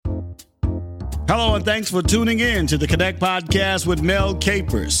Hello, and thanks for tuning in to the Connect Podcast with Mel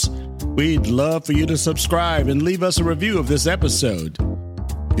Capers. We'd love for you to subscribe and leave us a review of this episode.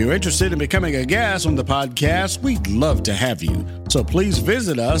 If you're interested in becoming a guest on the podcast, we'd love to have you. So please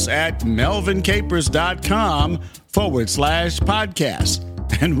visit us at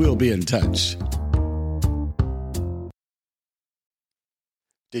melvincapers.com/podcast, and we'll be in touch.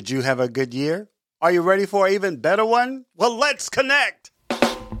 Did you have a good year? Are you ready for an even better one? Well, let's connect.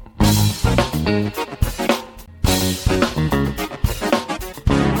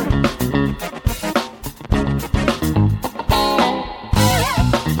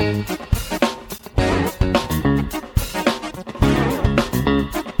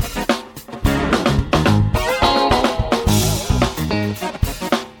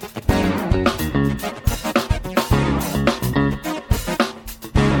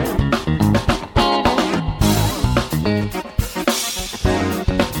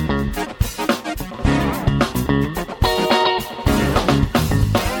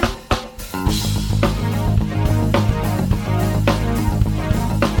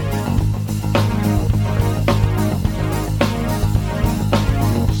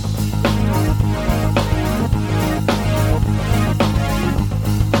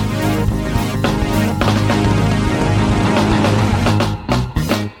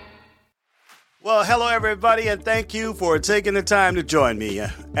 Well, hello, everybody, and thank you for taking the time to join me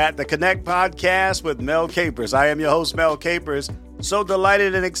at the Connect Podcast with Mel Capers. I am your host, Mel Capers. So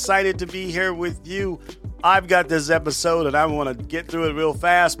delighted and excited to be here with you. I've got this episode, and I want to get through it real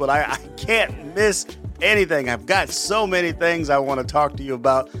fast, but I can't miss anything. I've got so many things I want to talk to you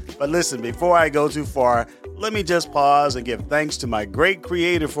about. But listen, before I go too far, let me just pause and give thanks to my great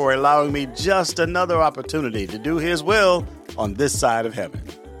Creator for allowing me just another opportunity to do His will on this side of heaven.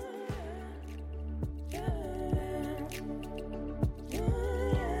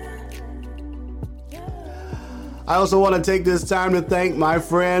 I also want to take this time to thank my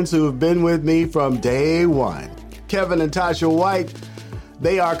friends who have been with me from day one. Kevin and Tasha White,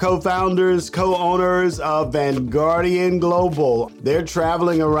 they are co-founders, co-owners of Vanguardian Global. They're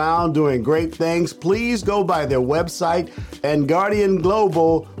traveling around doing great things. Please go by their website, Vanguardian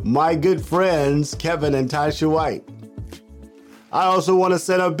Global, my good friends, Kevin and Tasha White. I also want to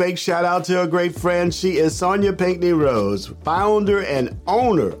send a big shout out to a great friend. She is Sonia Pinckney Rose, founder and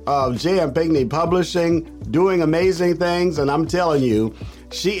owner of J.M. Pinckney Publishing, doing amazing things. And I'm telling you,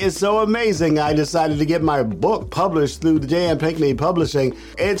 she is so amazing. I decided to get my book published through the J.M. Pinckney Publishing.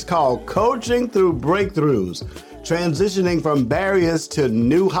 It's called Coaching Through Breakthroughs, Transitioning from Barriers to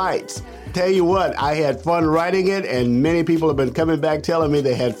New Heights. Tell you what, I had fun writing it, and many people have been coming back telling me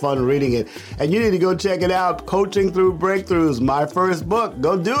they had fun reading it. And you need to go check it out, Coaching Through Breakthroughs, my first book.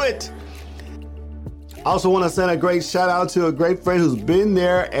 Go do it. I also want to send a great shout out to a great friend who's been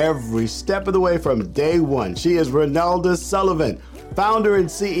there every step of the way from day one. She is Renalda Sullivan, founder and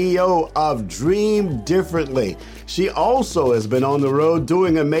CEO of Dream Differently. She also has been on the road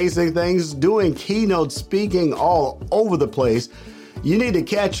doing amazing things, doing keynote speaking all over the place. You need to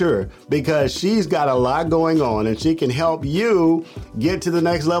catch her because she's got a lot going on and she can help you get to the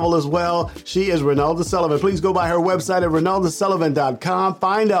next level as well. She is Renalda Sullivan. Please go by her website at renaldasullivan.com.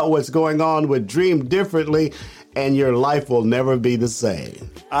 Find out what's going on with Dream Differently, and your life will never be the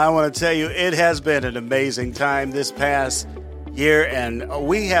same. I want to tell you, it has been an amazing time this past year, and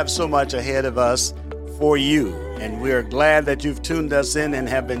we have so much ahead of us for you. And we're glad that you've tuned us in and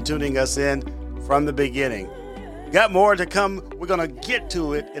have been tuning us in from the beginning. Got more to come. We're going to get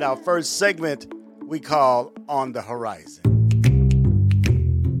to it in our first segment we call On the Horizon.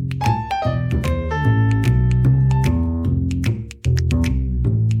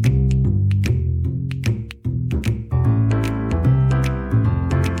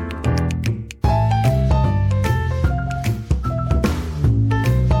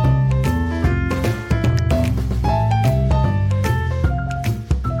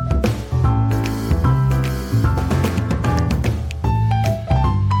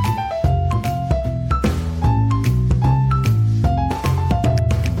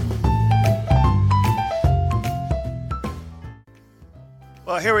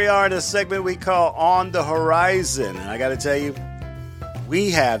 Well, here we are in a segment we call On the Horizon. And I got to tell you, we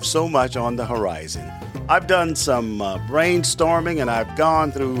have so much on the horizon. I've done some brainstorming, and I've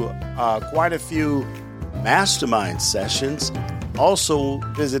gone through quite a few mastermind sessions. Also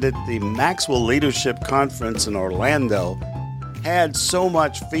visited the Maxwell Leadership Conference in Orlando. Had so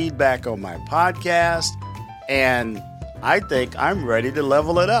much feedback on my podcast, and I think I'm ready to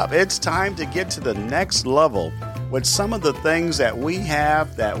level it up. It's time to get to the next level with some of the things that we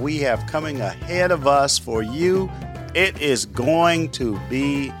have coming ahead of us for you. It is going to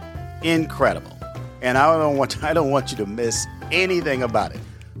be incredible. And I don't want you to miss anything about it.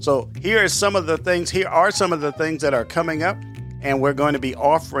 So here are some of the things that are coming up and we're going to be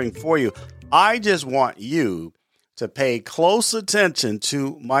offering for you. I just want you to pay close attention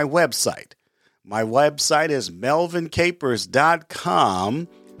to my website. My website is melvincapers.com.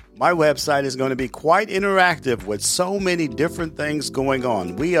 My website is going to be quite interactive with so many different things going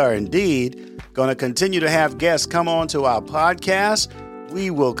on. We are indeed going to continue to have guests come on to our podcast. We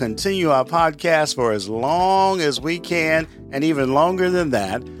will continue our podcast for as long as we can and even longer than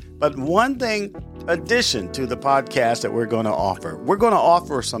that. But one thing, addition to the podcast that we're going to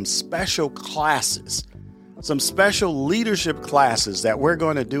offer some special classes, some special leadership classes that we're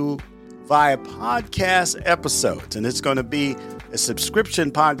going to do via podcast episodes. And it's going to be a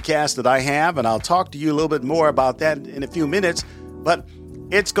subscription podcast that I have, and I'll talk to you a little bit more about that in a few minutes. But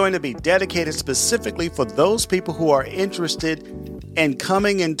it's going to be dedicated specifically for those people who are interested in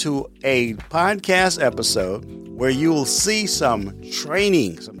coming into a podcast episode where you will see some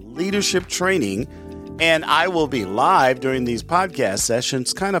training, some leadership training, and I will be live during these podcast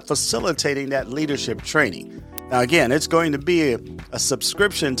sessions, kind of facilitating that leadership training. Now, again, it's going to be a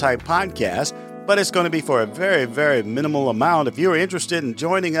subscription type podcast, but it's going to be for a very, very minimal amount. If you're interested in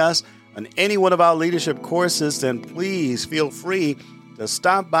joining us on any one of our leadership courses, then please feel free to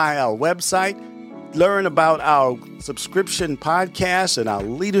stop by our website, learn about our subscription podcast and our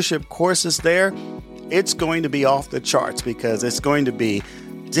leadership courses there. It's going to be off the charts because it's going to be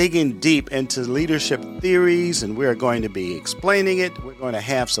digging deep into leadership theories, and we're going to be explaining it. We're going to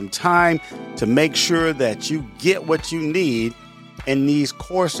have some time to make sure that you get what you need in these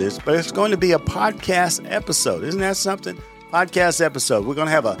courses, but it's going to be a podcast episode. Isn't that something? Podcast episode. We're going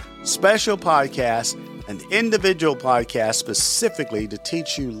to have a special podcast, an individual podcast specifically to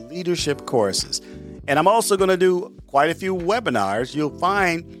teach you leadership courses. And I'm also going to do quite a few webinars. You'll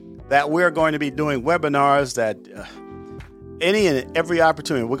find that we're going to be doing webinars that any and every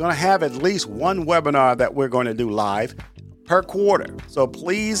opportunity. We're going to have at least one webinar that we're going to do live per quarter. So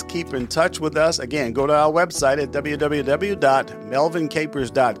please keep in touch with us. Again, go to our website at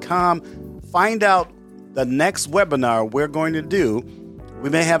www.melvincapers.com. Find out the next webinar we're going to do. We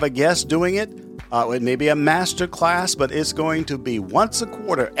may have a guest doing it. It may be a master class, but it's going to be once a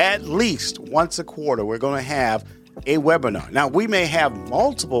quarter, at least once a quarter. We're going to have a webinar. Now, we may have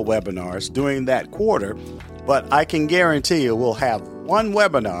multiple webinars during that quarter, but I can guarantee you we'll have one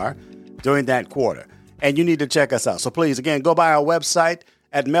webinar during that quarter. And you need to check us out. So please, again, go by our website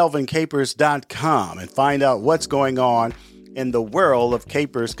at melvincapers.com and find out what's going on in the world of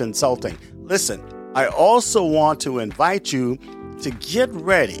Capers Consulting. Listen, I also want to invite you to get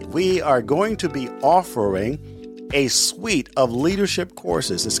ready. We are going to be offering a suite of leadership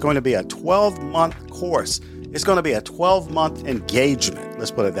courses. It's going to be a 12-month course. It's going to be a 12-month engagement.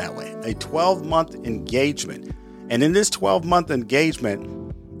 Let's put it that way. A 12-month engagement. And in this 12-month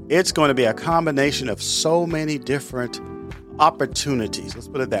engagement, it's going to be a combination of so many different opportunities. Let's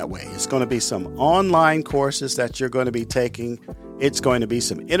put it that way. It's going to be some online courses that you're going to be taking. It's going to be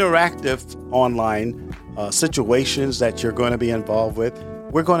some interactive online situations that you're going to be involved with.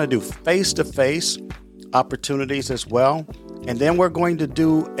 We're going to do face-to-face opportunities as well. And then we're going to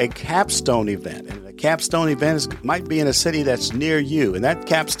do a capstone event. And the capstone event might be in a city that's near you. And that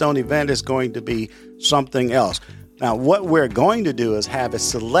capstone event is going to be something else. Now, what we're going to do is have a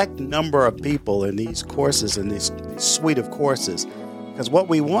select number of people in these courses, in this suite of courses. Because what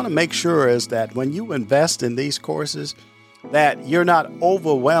we want to make sure is that when you invest in these courses, that you're not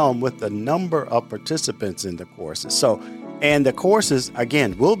overwhelmed with the number of participants in the courses. And the courses,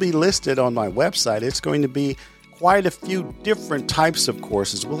 again, will be listed on my website. It's going to be quite a few different types of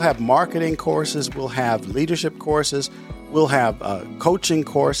courses. We'll have marketing courses. We'll have leadership courses. We'll have coaching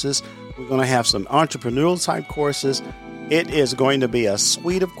courses. We're going to have some entrepreneurial type courses. It is going to be a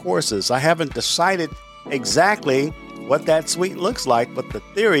suite of courses. I haven't decided exactly what that suite looks like, but the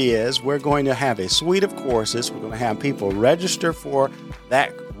theory is we're going to have a suite of courses. We're going to have people register for that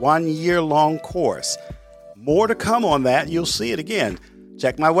 1 year long course. More to come on that. You'll see it again.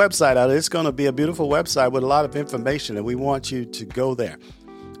 Check my website out. It's going to be a beautiful website with a lot of information, and we want you to go there.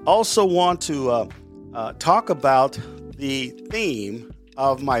 Also want to talk about the theme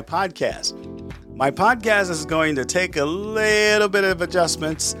of my podcast. My podcast is going to take a little bit of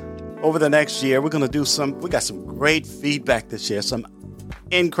adjustments over the next year. We're going to do we got some great feedback this year, some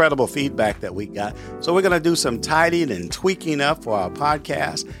incredible feedback that we got. So we're going to do some tidying and tweaking up for our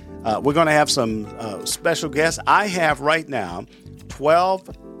podcast. We're going to have some special guests. I have right now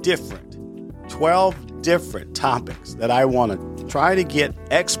 12 different topics that I want to try to get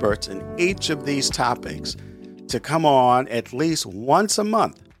experts in each of these topics to come on at least once a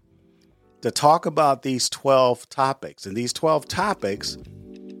month to talk about these 12 topics. And these 12 topics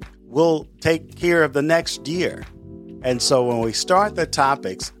will take care of the next year. And so when we start the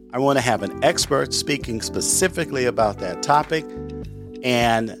topics, I want to have an expert speaking specifically about that topic.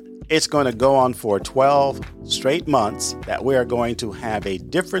 And it's going to go on for 12 straight months that we are going to have a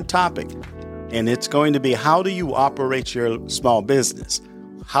different topic. And it's going to be, how do you operate your small business?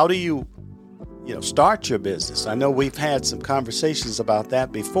 How do you start your business? I know we've had some conversations about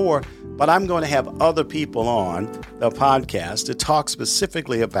that before, but I'm going to have other people on the podcast to talk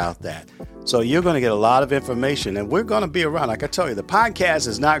specifically about that. So you're going to get a lot of information, and we're going to be around. Like I tell you, the podcast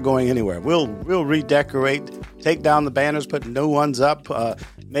is not going anywhere. We'll redecorate, take down the banners, put new ones up,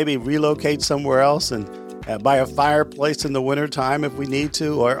 maybe relocate somewhere else and buy a fireplace in the wintertime if we need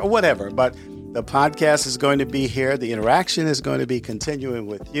to, or whatever. But the podcast is going to be here. The interaction is going to be continuing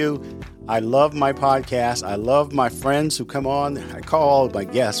with you. I love my podcast. I love my friends who come on. I call all of my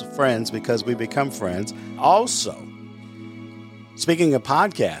guests friends because we become friends. Also, speaking of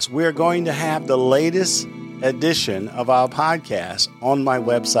podcasts, we're going to have the latest edition of our podcast on my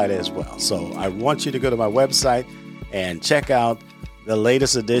website as well. So I want you to go to my website and check out the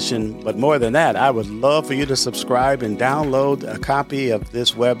latest edition. But more than that, I would love for you to subscribe and download a copy of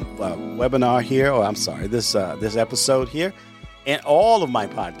this webinar here, this episode here, and all of my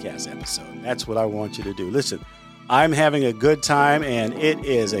podcast episodes. That's what I want you to do. Listen, I'm having a good time, and it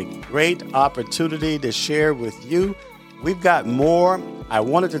is a great opportunity to share with you. We've got more. I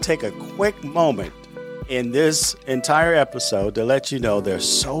wanted to take a quick moment in this entire episode to let you know there's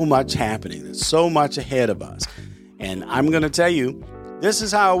so much happening. There's so much ahead of us. And I'm going to tell you, this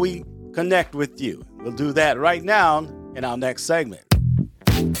is how we connect with you. We'll do that right now in our next segment.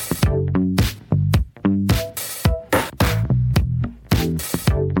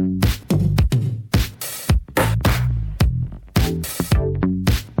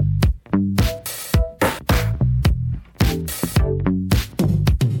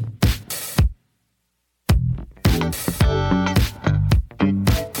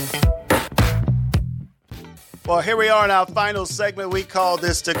 Well, here we are in our final segment. We call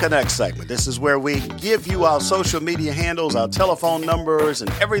this the Connect segment. This is where we give you our social media handles, our telephone numbers,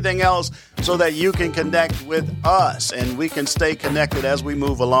 and everything else so that you can connect with us and we can stay connected as we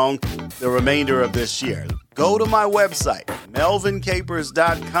move along the remainder of this year. Go to my website,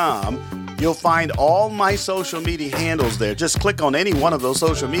 melvincapers.com. You'll find all my social media handles there. Just click on any one of those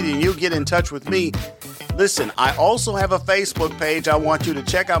social media and you'll get in touch with me. Listen, I also have a Facebook page. I want you to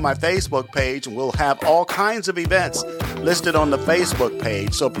check out my Facebook page, and we'll have all kinds of events listed on the Facebook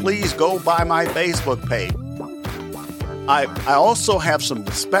page. So please go by my Facebook page. I also have some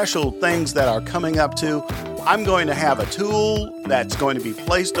special things that are coming up too. I'm going to have a tool that's going to be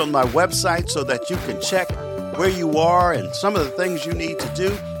placed on my website so that you can check where you are and some of the things you need to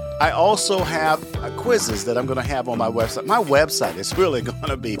do. I also have quizzes that I'm going to have on my website. My website is really going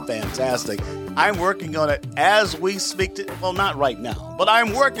to be fantastic. I'm working on it as we speak. Well, not right now, but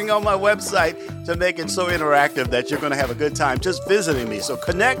I'm working on my website to make it so interactive that you're going to have a good time just visiting me. So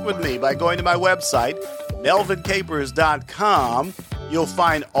connect with me by going to my website, melvincapers.com. You'll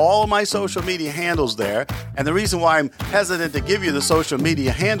find all of my social media handles there. And the reason why I'm hesitant to give you the social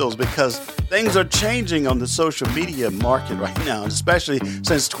media handles because things are changing on the social media market right now, especially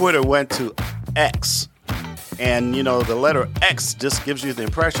since Twitter went to X. And, the letter X just gives you the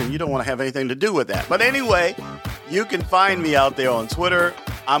impression you don't want to have anything to do with that. But anyway, you can find me out there on Twitter.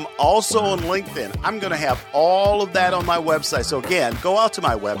 I'm also on LinkedIn. I'm going to have all of that on my website. So again, go out to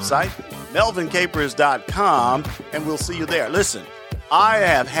my website, melvincapers.com, and we'll see you there. Listen, I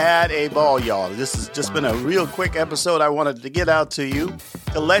have had a ball, y'all. This has just been a real quick episode I wanted to get out to you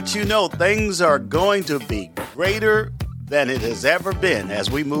to let you know things are going to be greater than it has ever been as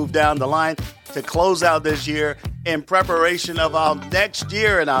we move down the line to close out this year in preparation of our next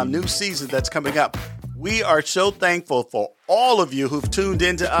year and our new season that's coming up. We are so thankful for all of you who've tuned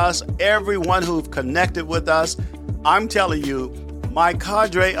into us, everyone who've connected with us. I'm telling you, my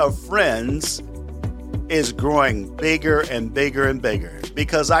cadre of friends is growing bigger and bigger and bigger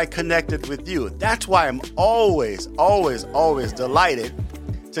because I connected with you. That's why I'm always, always, always delighted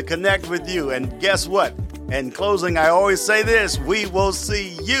to connect with you. And guess what? In closing, I always say this: we will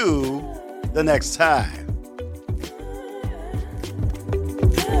see you the next time.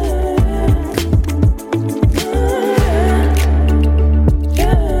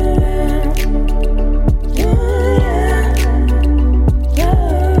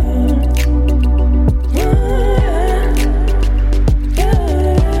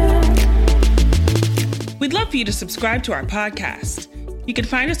 We'd love for you to subscribe to our podcast. You can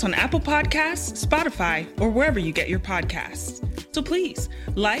find us on Apple Podcasts, Spotify, or wherever you get your podcasts. So please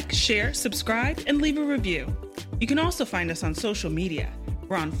like, share, subscribe, and leave a review. You can also find us on social media.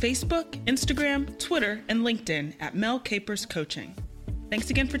 We're on Facebook, Instagram, Twitter, and LinkedIn at Mel Capers Coaching. Thanks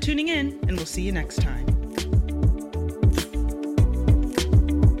again for tuning in, and we'll see you next time.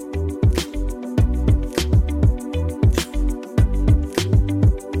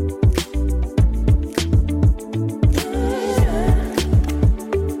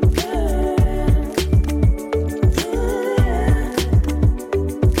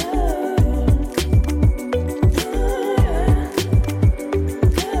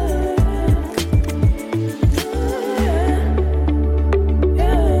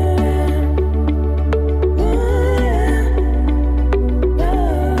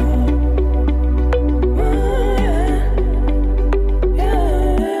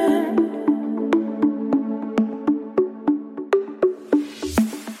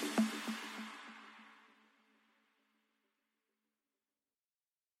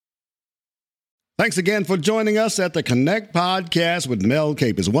 Thanks again for joining us at the Connect Podcast with Mel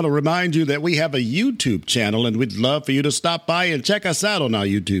Capers. I want to remind you that we have a YouTube channel, and we'd love for you to stop by and check us out on our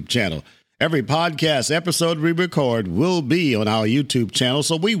YouTube channel. Every podcast episode we record will be on our YouTube channel,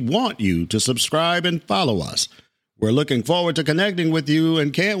 so we want you to subscribe and follow us. We're looking forward to connecting with you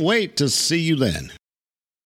and can't wait to see you then.